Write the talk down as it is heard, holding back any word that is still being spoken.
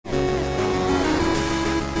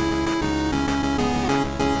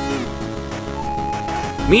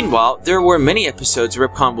Meanwhile, there were many episodes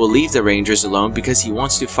Ripcon will leave the Rangers alone because he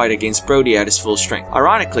wants to fight against Brody at his full strength.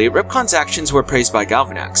 Ironically, Ripcon's actions were praised by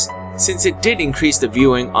Galvanax, since it did increase the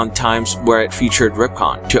viewing on times where it featured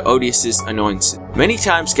Ripcon, to Odious' annoyance. Many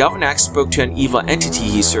times, Galvanax spoke to an evil entity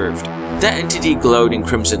he served. That entity glowed in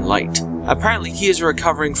crimson light. Apparently, he is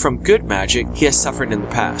recovering from good magic he has suffered in the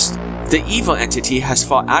past. The evil entity has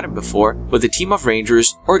fought Adam before with a team of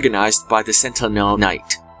Rangers organized by the Sentinel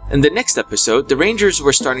Knight. In the next episode, the Rangers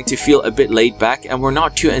were starting to feel a bit laid back and were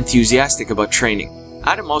not too enthusiastic about training.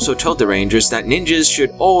 Adam also told the Rangers that ninjas should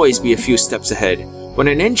always be a few steps ahead. When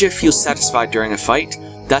a ninja feels satisfied during a fight,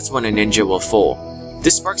 that's when a ninja will fall.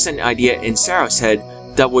 This sparks an idea in Sarah's head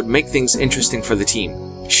that would make things interesting for the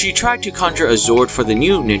team. She tried to conjure a Zord for the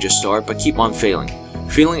new ninja star but keep on failing.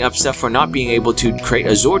 Feeling upset for not being able to create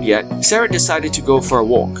a Zord yet, Sarah decided to go for a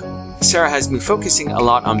walk. Sarah has been focusing a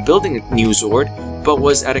lot on building a new Zord, but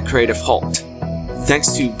was at a creative halt.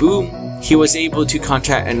 Thanks to Boom, he was able to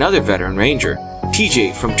contact another veteran ranger,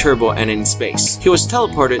 TJ from Turbo and In Space. He was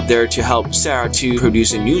teleported there to help Sarah to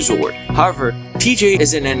produce a new Zord. However, TJ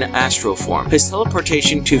is in an astral form. His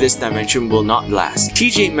teleportation to this dimension will not last.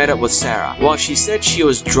 TJ met up with Sarah. While she said she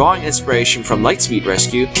was drawing inspiration from Lightspeed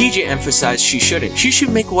Rescue, TJ emphasized she shouldn't. She should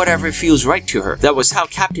make whatever feels right to her. That was how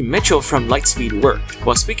Captain Mitchell from Lightspeed worked.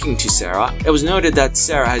 While speaking to Sarah, it was noted that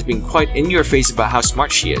Sarah has been quite in your face about how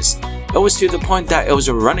smart she is. It was to the point that it was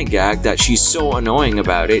a running gag that she's so annoying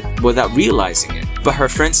about it without realizing it, but her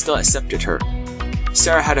friends still accepted her.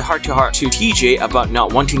 Sarah had a heart-to-heart to TJ about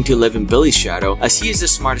not wanting to live in Billy's shadow, as he is the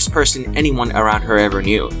smartest person anyone around her ever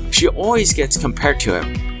knew. She always gets compared to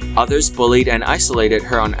him. Others bullied and isolated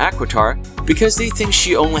her on Aquitar because they think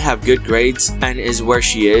she only have good grades and is where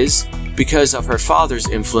she is because of her father's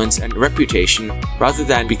influence and reputation, rather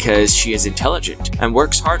than because she is intelligent and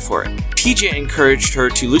works hard for it. TJ encouraged her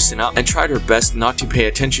to loosen up and tried her best not to pay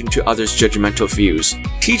attention to others' judgmental views.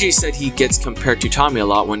 TJ said he gets compared to Tommy a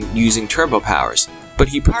lot when using turbo powers, but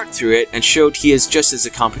he powered through it and showed he is just as a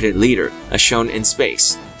competent leader, as shown in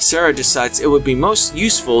space. Sarah decides it would be most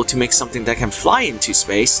useful to make something that can fly into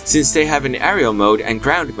space, since they have an aerial mode and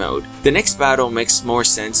ground mode. The next battle makes more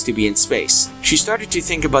sense to be in space. She started to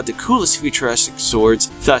think about the coolest futuristic swords,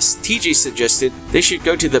 thus TJ suggested they should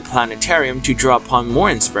go to the planetarium to draw upon more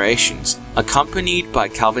inspirations, accompanied by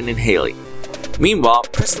Calvin and Haley. Meanwhile,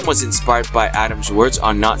 Preston was inspired by Adam's words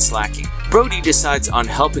on not slacking. Brody decides on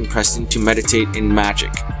helping Preston to meditate in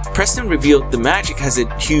magic. Preston revealed the magic has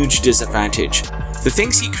a huge disadvantage. The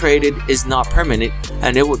things he created is not permanent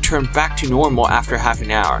and it will turn back to normal after half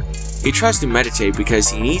an hour. He tries to meditate because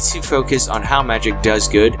he needs to focus on how magic does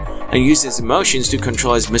good and use his emotions to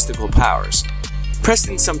control his mystical powers.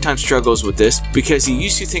 Preston sometimes struggles with this because he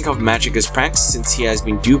used to think of magic as pranks since he has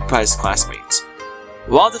been duped by his classmates.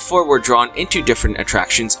 While the four were drawn into different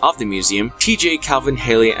attractions of the museum, TJ, Calvin,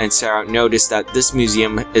 Haley, and Sarah noticed that this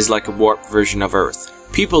museum is like a warped version of Earth.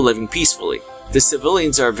 People living peacefully. The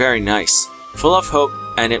civilians are very nice, full of hope,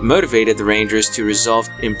 and it motivated the Rangers to resolve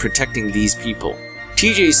in protecting these people.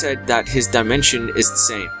 TJ said that his dimension is the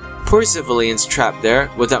same. Poor civilians trapped there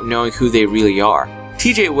without knowing who they really are.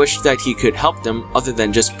 TJ wished that he could help them other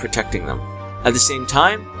than just protecting them. At the same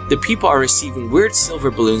time, the people are receiving weird silver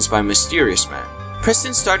balloons by Mysterious Man.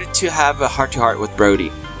 Preston started to have a heart-to-heart with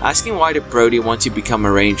Brody, asking why did Brody want to become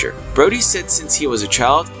a ranger. Brody said since he was a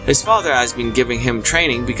child, his father has been giving him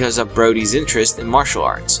training because of Brody's interest in martial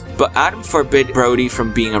arts. But Adam forbid Brody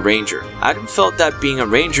from being a ranger. Adam felt that being a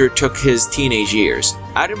ranger took his teenage years.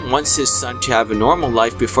 Adam wants his son to have a normal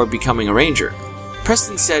life before becoming a ranger.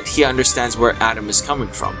 Preston said he understands where Adam is coming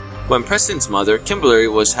from. When Preston's mother, Kimberly,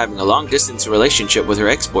 was having a long-distance relationship with her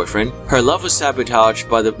ex-boyfriend, her love was sabotaged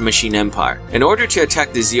by the Machine Empire. In order to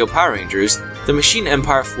attack the Zeo Power Rangers, the Machine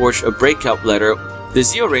Empire forged a breakup letter. The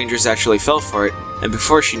Zeo Rangers actually fell for it, and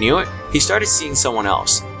before she knew it, he started seeing someone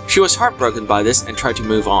else. She was heartbroken by this and tried to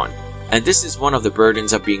move on. And this is one of the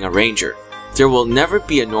burdens of being a ranger. There will never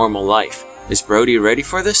be a normal life. Is Brody ready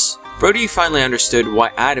for this? Brody finally understood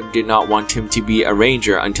why Adam did not want him to be a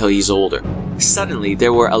ranger until he's older. Suddenly, they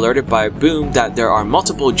were alerted by Boom that there are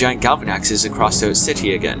multiple giant Galvanaxes across the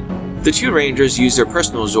city again. The two Rangers used their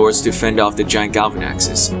personal Zords to fend off the giant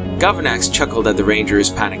Galvanaxes. Galvanax chuckled at the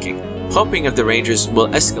Rangers panicking, hoping if the Rangers will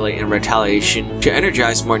escalate in retaliation to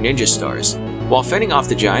energize more ninja stars. While fending off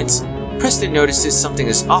the giants, Preston notices something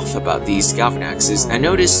is off about these Galvanaxes and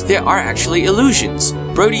noticed they are actually illusions.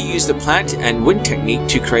 Brody used the plant and wind technique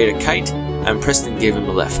to create a kite and Preston gave him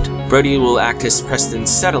a lift. Brody will act as Preston's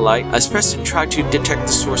satellite as Preston tried to detect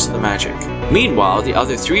the source of the magic. Meanwhile, the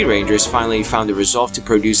other 3 Rangers finally found the resolve to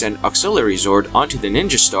produce an auxiliary Zord onto the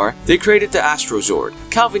Ninja Star. They created the Astro Zord.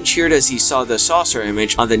 Calvin cheered as he saw the saucer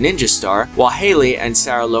image on the Ninja Star, while Haley and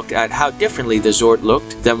Sarah looked at how differently the Zord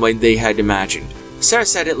looked than when they had imagined. Sarah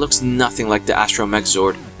said it looks nothing like the Astro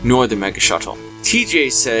Megazord, nor the Mega Shuttle.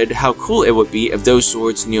 TJ said how cool it would be if those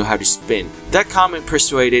Zords knew how to spin. That comment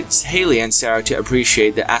persuaded Haley and Sarah to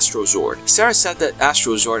appreciate the Astro Zord. Sarah said that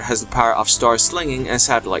Astro Zord has the power of star slinging and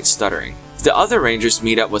satellite stuttering. The other Rangers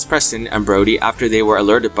meet up with Preston and Brody after they were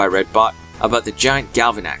alerted by Redbot about the giant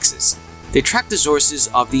Galvanaxes. They track the sources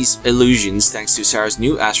of these illusions thanks to Sarah's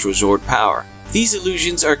new Astro Zord power. These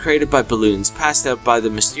illusions are created by balloons passed out by the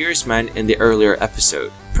mysterious man in the earlier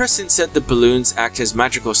episode. Preston said the balloons act as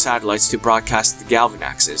magical satellites to broadcast the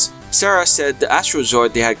Galvanaxes. Sarah said the Astro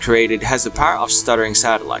Zord they had created has the power of stuttering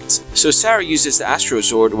satellites. So Sarah uses the Astro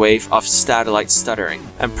Zord wave of satellite stuttering,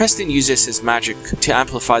 and Preston uses his magic to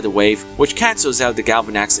amplify the wave, which cancels out the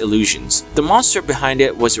Galvanax illusions. The monster behind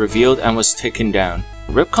it was revealed and was taken down.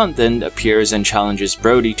 Ripcon then appears and challenges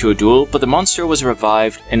Brody to a duel, but the monster was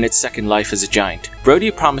revived in its second life as a giant.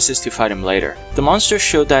 Brody promises to fight him later. The monster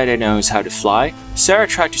showed that it knows how to fly. Sarah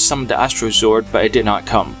tried to summon the Astro Zord, but it did not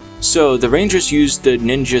come. So the Rangers used the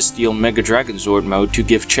Ninja Steel Mega Dragon Zord mode to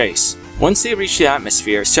give chase. Once they reached the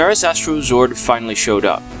atmosphere, Sarah's Astro Zord finally showed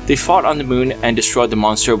up. They fought on the moon and destroyed the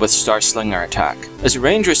monster with Star Slinger attack. As the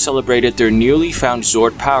Rangers celebrated their newly found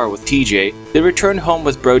Zord power with TJ, they returned home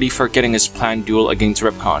with Brody for getting his planned duel against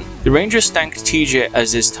Ripcon. The Rangers thanked TJ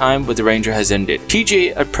as his time with the Ranger has ended.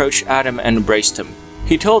 TJ approached Adam and embraced him.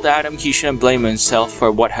 He told Adam he shouldn't blame himself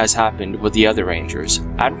for what has happened with the other Rangers.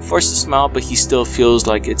 Adam forced a smile, but he still feels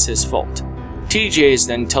like it's his fault. TJ is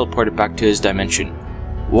then teleported back to his dimension.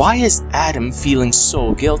 Why is Adam feeling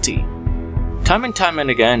so guilty? Time and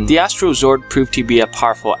again, the Astro Zord proved to be a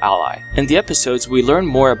powerful ally. In the episodes, we learn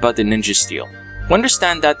more about the Ninja Steel. We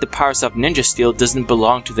understand that the powers of Ninja Steel doesn't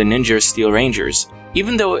belong to the Ninja Steel Rangers.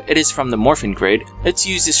 Even though it is from the Morphin Grid, its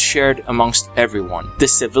use is shared amongst everyone. The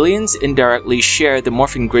civilians indirectly share the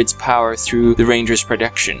Morphin Grid's power through the Rangers'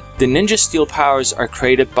 protection. The Ninja Steel powers are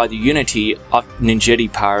created by the unity of Ninjetti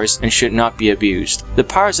powers and should not be abused. The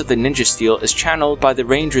powers of the Ninja Steel is channeled by the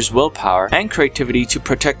Rangers' willpower and creativity to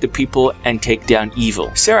protect the people and take down evil.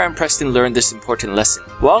 Sarah and Preston learned this important lesson.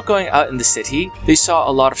 While going out in the city, they saw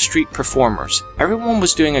a lot of street performers. Everyone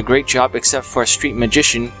was doing a great job except for a street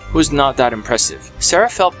magician who was not that impressive. Sarah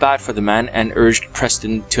felt bad for the man and urged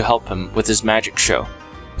Preston to help him with his magic show.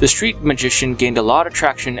 The street magician gained a lot of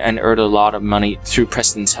traction and earned a lot of money through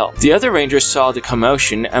Preston's help. The other Rangers saw the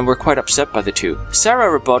commotion and were quite upset by the two.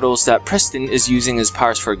 Sarah rebuttals that Preston is using his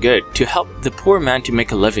powers for good, to help the poor man to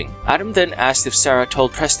make a living. Adam then asked if Sarah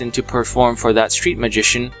told Preston to perform for that street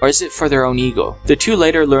magician, or is it for their own ego? The two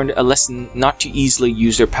later learned a lesson not to easily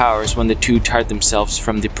use their powers when the two tired themselves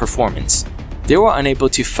from the performance. They were unable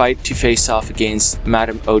to fight to face off against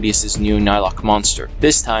Madame Odious' new Nylok monster.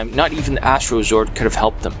 This time, not even the Astro Zord could have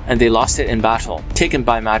helped them, and they lost it in battle, taken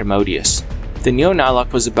by Madame Odious. The Neo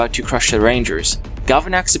Nylok was about to crush the Rangers.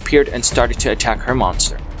 Galvanax appeared and started to attack her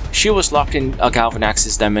monster. She was locked in a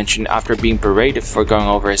Galvanax's dimension after being berated for going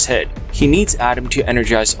over his head. He needs Adam to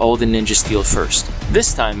energize all the Ninja Steel first.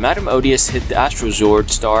 This time, Madame Odious hit the Astro Zord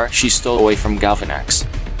star she stole away from Galvanax.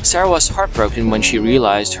 Sarah was heartbroken when she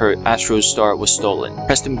realized her Astro Star was stolen.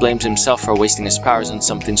 Preston blames himself for wasting his powers on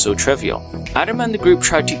something so trivial. Adam and the group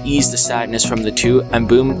tried to ease the sadness from the two, and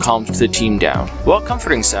Boom calmed the team down. While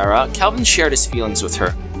comforting Sarah, Calvin shared his feelings with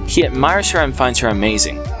her. He admires her and finds her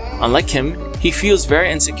amazing. Unlike him, he feels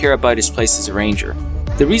very insecure about his place as a Ranger.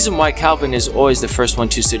 The reason why Calvin is always the first one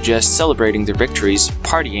to suggest celebrating their victories,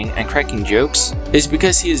 partying, and cracking jokes is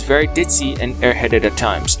because he is very ditzy and airheaded at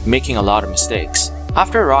times, making a lot of mistakes.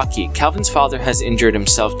 After Rocky, Calvin's father has injured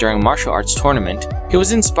himself during a martial arts tournament. He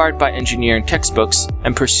was inspired by engineering textbooks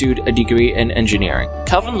and pursued a degree in engineering.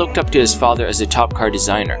 Calvin looked up to his father as a top car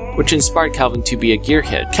designer, which inspired Calvin to be a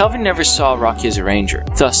gearhead. Calvin never saw Rocky as a ranger.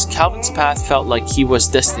 Thus, Calvin's path felt like he was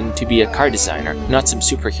destined to be a car designer, not some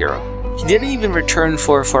superhero. He didn't even return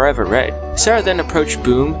for Forever Red. Sarah then approached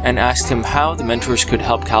Boom and asked him how the mentors could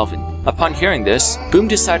help Calvin. Upon hearing this, Boom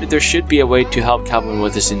decided there should be a way to help Calvin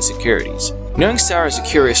with his insecurities. Knowing Sarah is a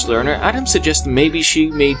curious learner, Adam suggested maybe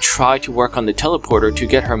she may try to work on the teleporter to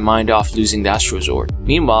get her mind off losing the Astro Zord.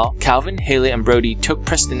 Meanwhile, Calvin, Haley, and Brody took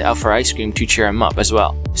Preston out for ice cream to cheer him up as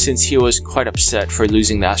well, since he was quite upset for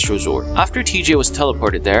losing the Astro Zord. After TJ was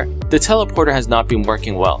teleported there, the teleporter has not been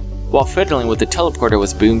working well. While fiddling with the teleporter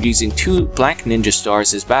with Boom using 2 blank ninja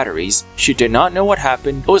stars as batteries, she did not know what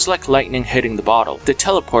happened. It was like lightning hitting the bottle. The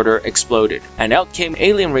teleporter exploded, and out came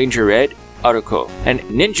Alien Ranger Red, Aruko, and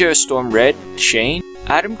Ninja Storm Red, Shane.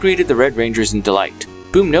 Adam greeted the Red Rangers in delight.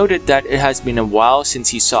 Boom noted that it has been a while since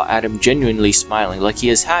he saw Adam genuinely smiling like he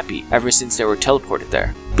is happy ever since they were teleported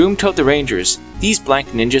there. Boom told the Rangers, these blank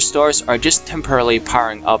ninja stars are just temporarily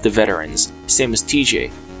powering up the veterans, same as TJ.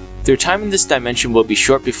 Their time in this dimension will be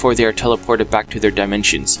short before they are teleported back to their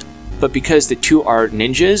dimensions. But because the two are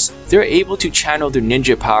ninjas, they're able to channel their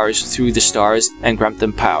ninja powers through the stars and grant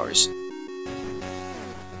them powers.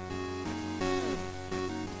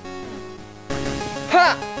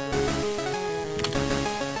 Ha!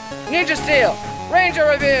 Ninja Steel! Ranger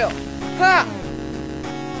reveal! Ha!